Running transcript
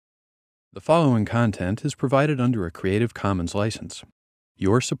The following content is provided under a Creative Commons license.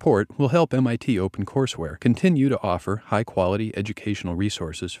 Your support will help MIT OpenCourseware continue to offer high-quality educational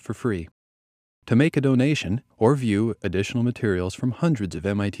resources for free. To make a donation or view additional materials from hundreds of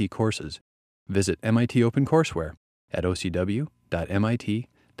MIT courses, visit MIT OpenCourseware at ocw.mit.edu.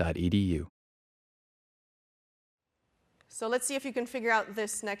 So let's see if you can figure out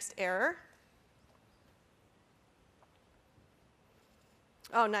this next error.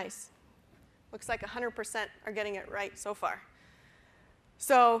 Oh, nice. Looks like 100% are getting it right so far.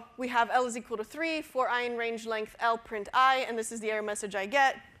 So we have L is equal to 3, for I in range length L, print I, and this is the error message I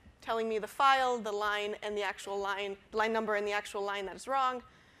get, telling me the file, the line, and the actual line number and the actual line that is wrong,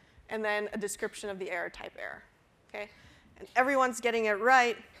 and then a description of the error type error. Okay? And everyone's getting it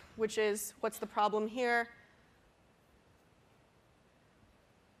right, which is, what's the problem here?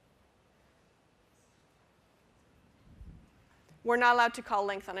 We're not allowed to call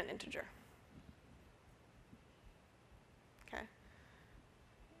length on an integer. Okay.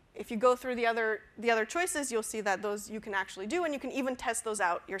 If you go through the other choices, you'll see that those you can actually do, and you can even test those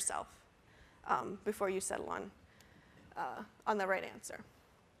out yourself before you settle on the right answer.